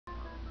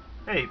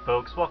Hey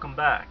folks, welcome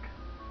back.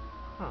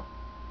 Huh.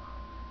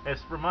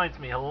 This reminds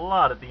me a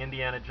lot of the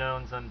Indiana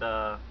Jones and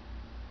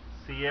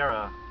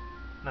Sierra,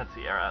 not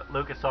Sierra,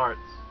 LucasArts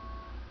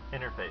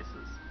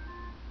interfaces.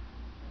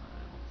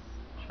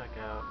 Let's check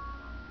out.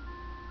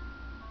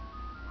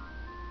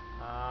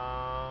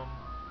 Um,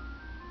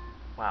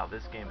 wow,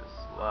 this game is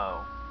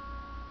slow.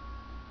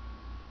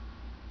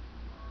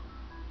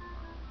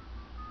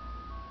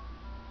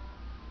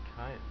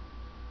 Can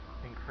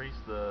I increase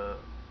the?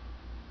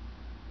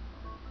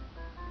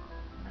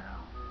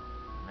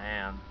 No,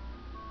 man,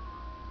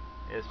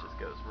 this just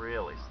goes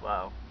really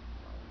slow.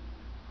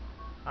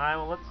 Alright,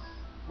 well let's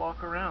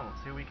walk around and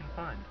see what we can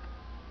find.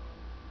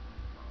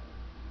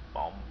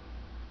 Bum,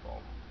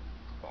 bum,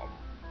 bum,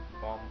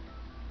 bum.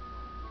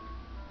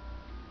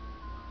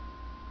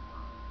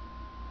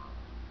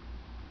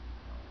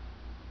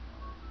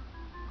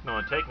 It's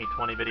gonna take me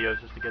 20 videos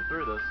just to get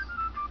through this.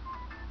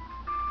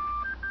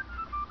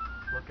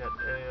 Look at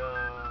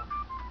a,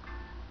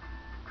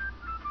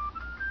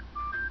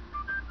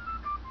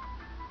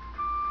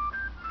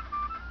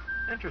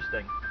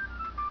 interesting.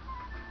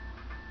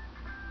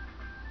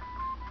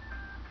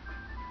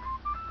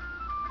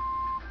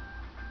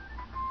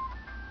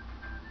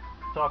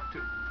 Talk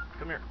to,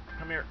 come here,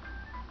 come here,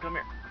 come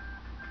here.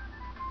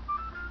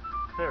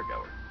 Fair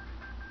goer.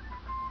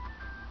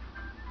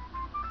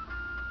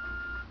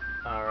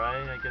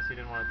 Alright, I guess he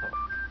didn't want to talk.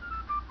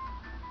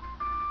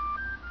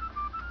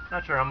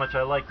 Not sure how much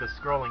I like this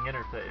scrolling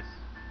interface.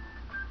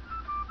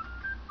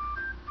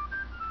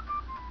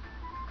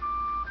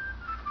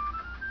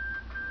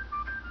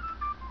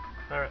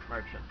 Ferret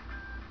merchant.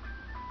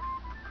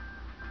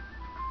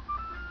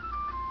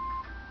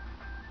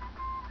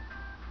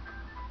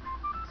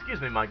 Excuse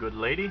me, my good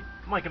lady.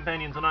 My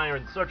companions and I are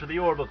in search of the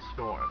Orb of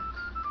Storms.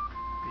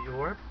 The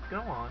orb? Go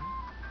on.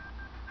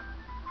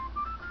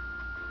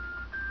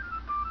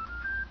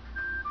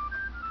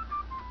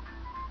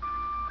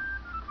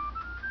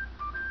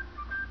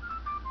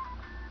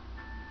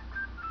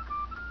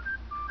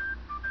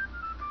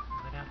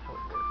 Find out how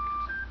it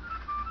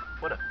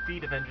worked. What a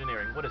feat of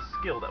engineering. What a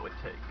skill that would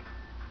take.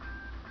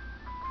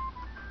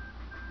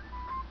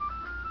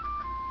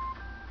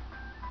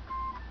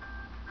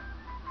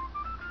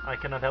 I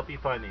cannot help you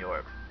find the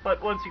orb,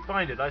 but once you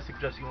find it, I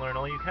suggest you learn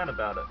all you can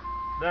about it.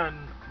 Then,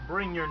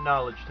 bring your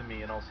knowledge to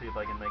me and I'll see if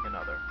I can make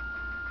another.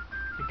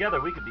 Together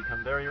we could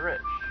become very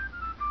rich.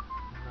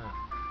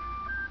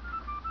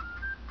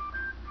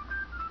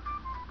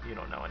 You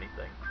don't know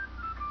anything.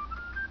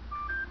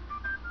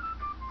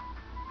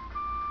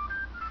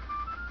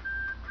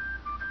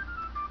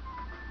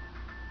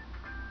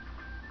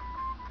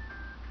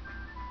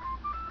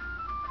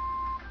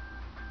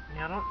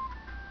 Yeah,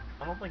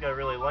 I don't think I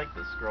really like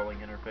this scrolling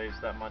interface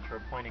that much for a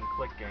point and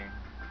click game.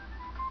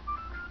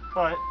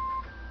 But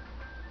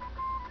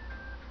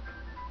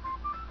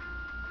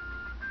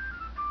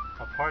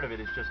a part of it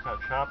is just how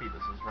choppy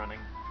this is running.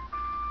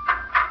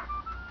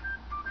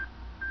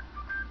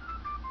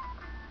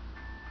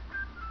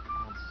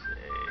 Let's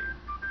see.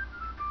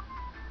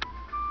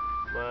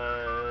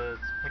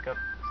 Let's pick up,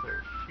 is there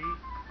a sheet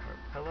or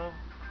a pillow?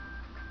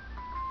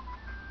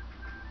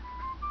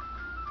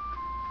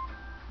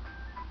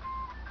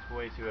 It's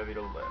way too heavy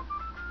to lift.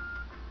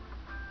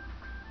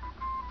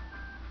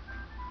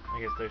 I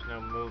guess there's no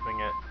moving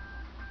it.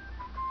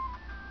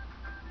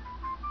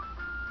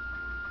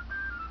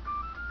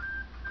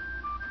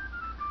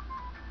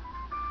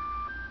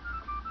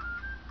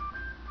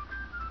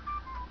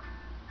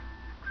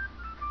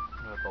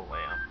 What about the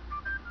lamp?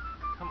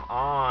 Come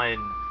on!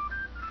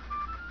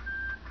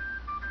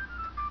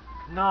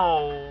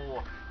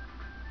 No!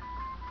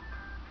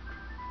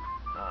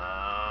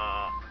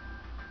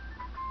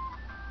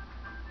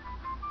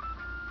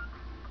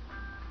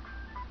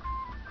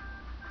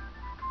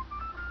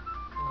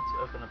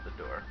 Let's open up the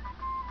door.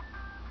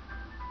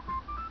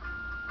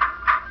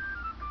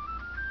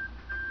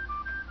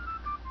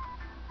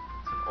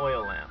 It's an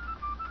oil lamp.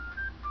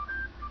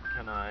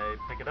 Can I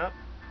pick it up?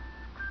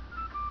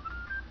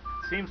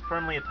 It seems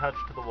firmly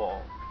attached to the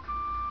wall.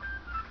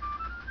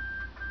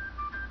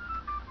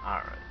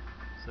 Alright,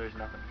 so there's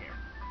nothing here.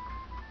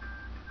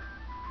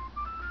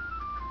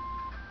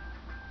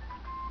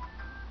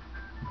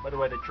 By the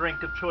way, the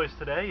drink of choice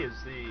today is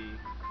the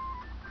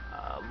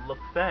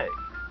Lefay.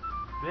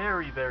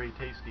 Very, very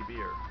tasty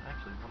beer.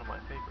 Actually, one of my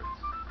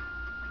favorites.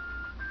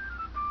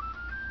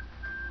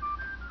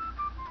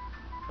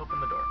 Open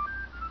the door.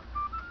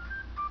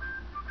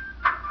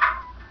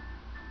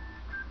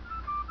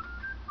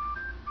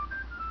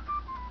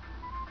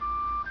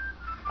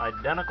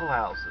 Identical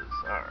houses.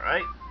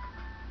 Alright.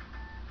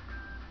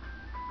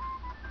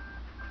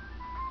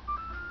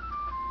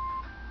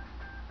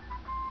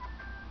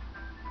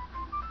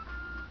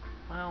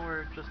 Well,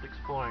 we're just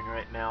exploring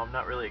right now. I'm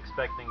not really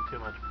expecting too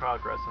much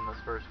progress in this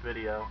first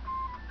video.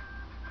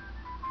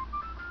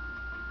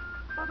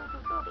 Let's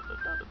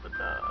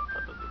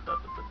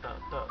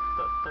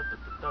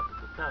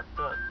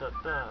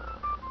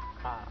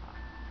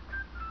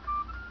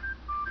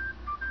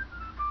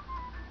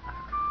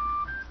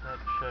that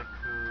chick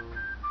who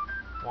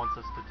wants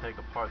us to take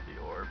apart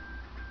the orb.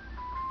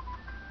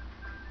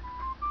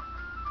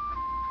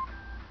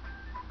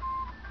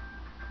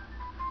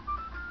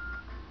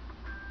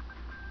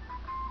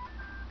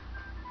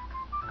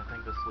 I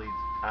think this leads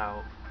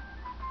out.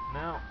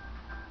 No.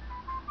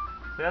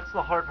 See, that's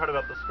the hard part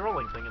about the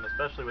scrolling thing, and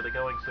especially with it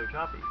going so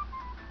choppy.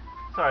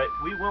 It's alright,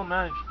 we will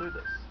manage through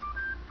this.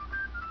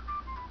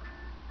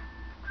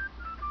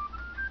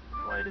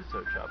 Why it is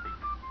so choppy.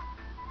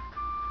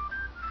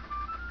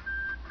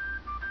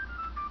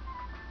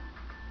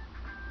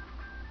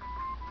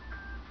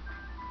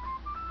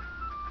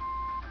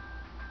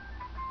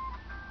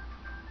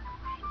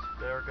 It's just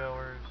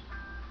fairgoers.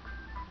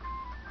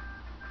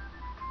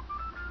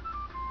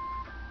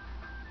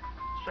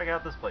 Let's check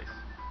out this place.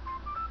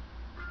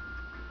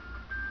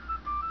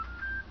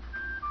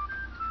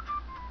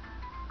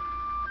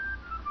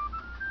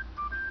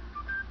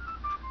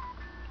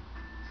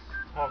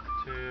 Let's talk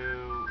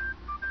to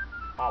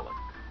Alec.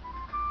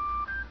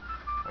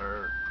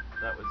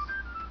 That was...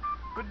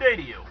 Good day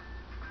to you.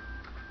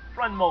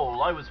 Friend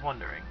Mole, I was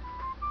wondering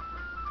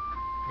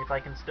if I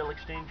can still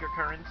exchange your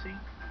currency?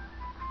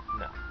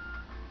 No.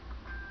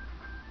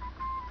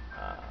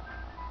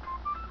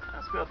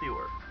 Ask about the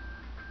orb.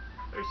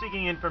 They're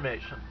seeking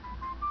information.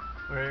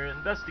 We're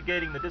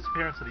investigating the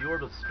disappearance of the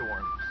Orb of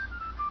Storms.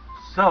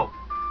 So,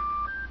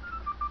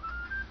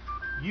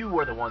 you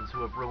are the ones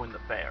who have ruined the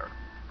fair.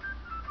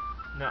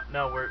 No,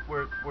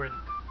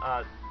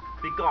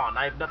 be gone.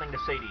 I have nothing to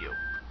say to you.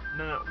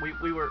 No,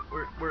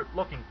 we're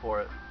looking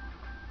for it.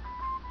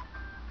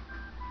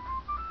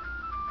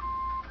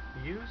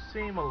 You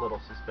seem a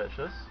little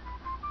suspicious.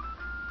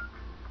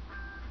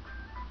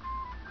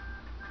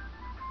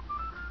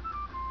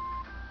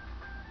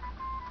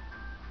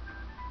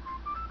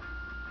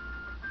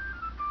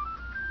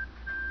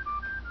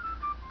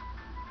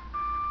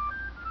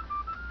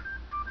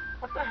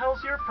 What the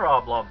hell's your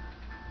problem?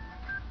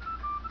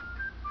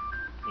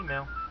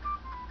 Email.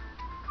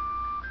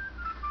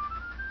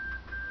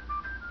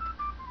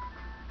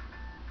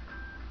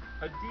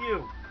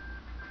 Adieu.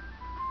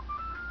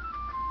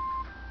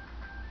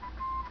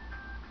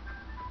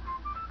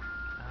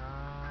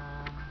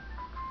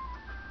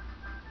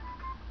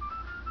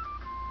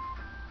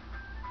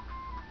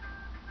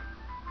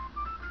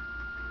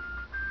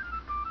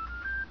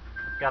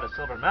 I've got a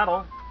silver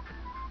medal.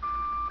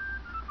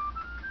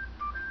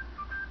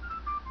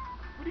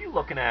 What are you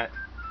looking at?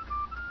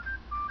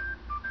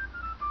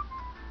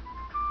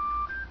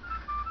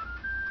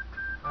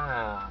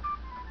 Oh.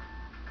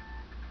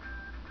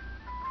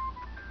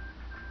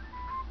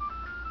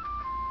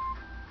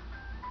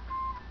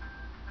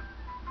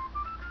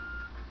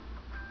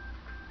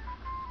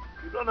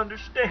 You don't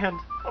understand.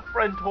 A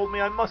friend told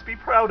me I must be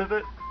proud of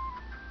it.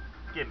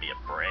 Give me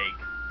a break.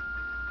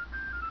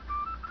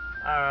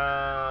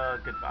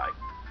 Goodbye.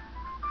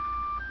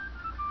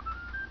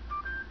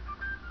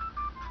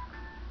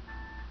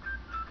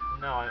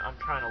 No, I'm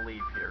trying to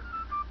leave here.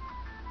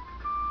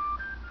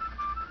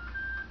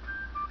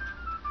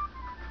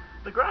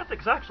 The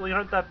graphics actually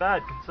aren't that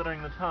bad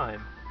considering the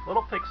time. A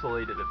little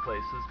pixelated at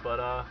places, but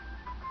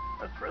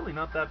that's really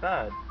not that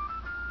bad.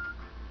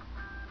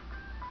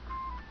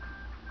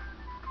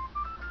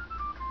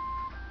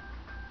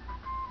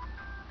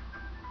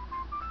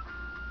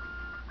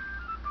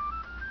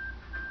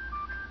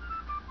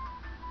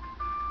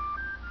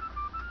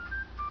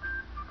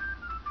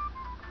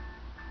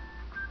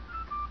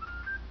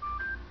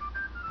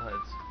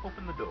 Let's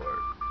open the door.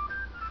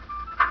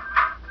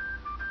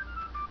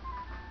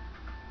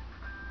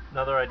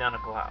 Another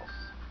identical house.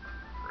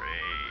 Great.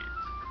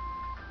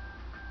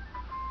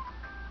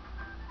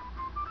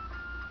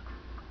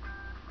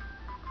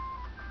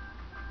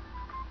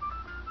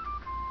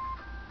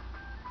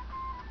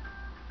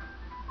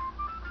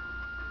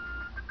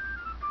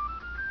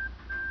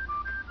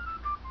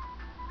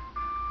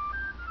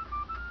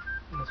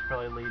 And this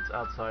probably leads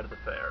outside of the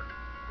fair.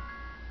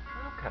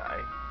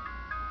 Okay.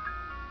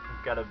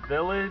 We've got a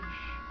village,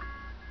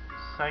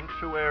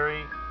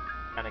 sanctuary,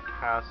 and a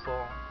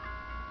castle.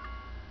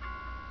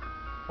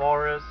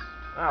 Forest.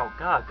 Oh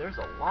god, there's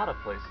a lot of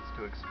places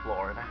to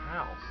explore in a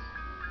house.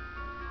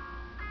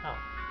 Oh.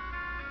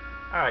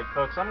 Alright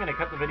folks, I'm going to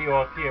cut the video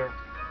off here.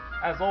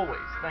 As always,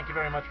 thank you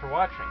very much for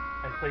watching,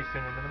 and please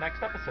tune in to the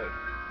next episode.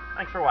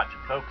 Thanks for watching,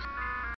 folks.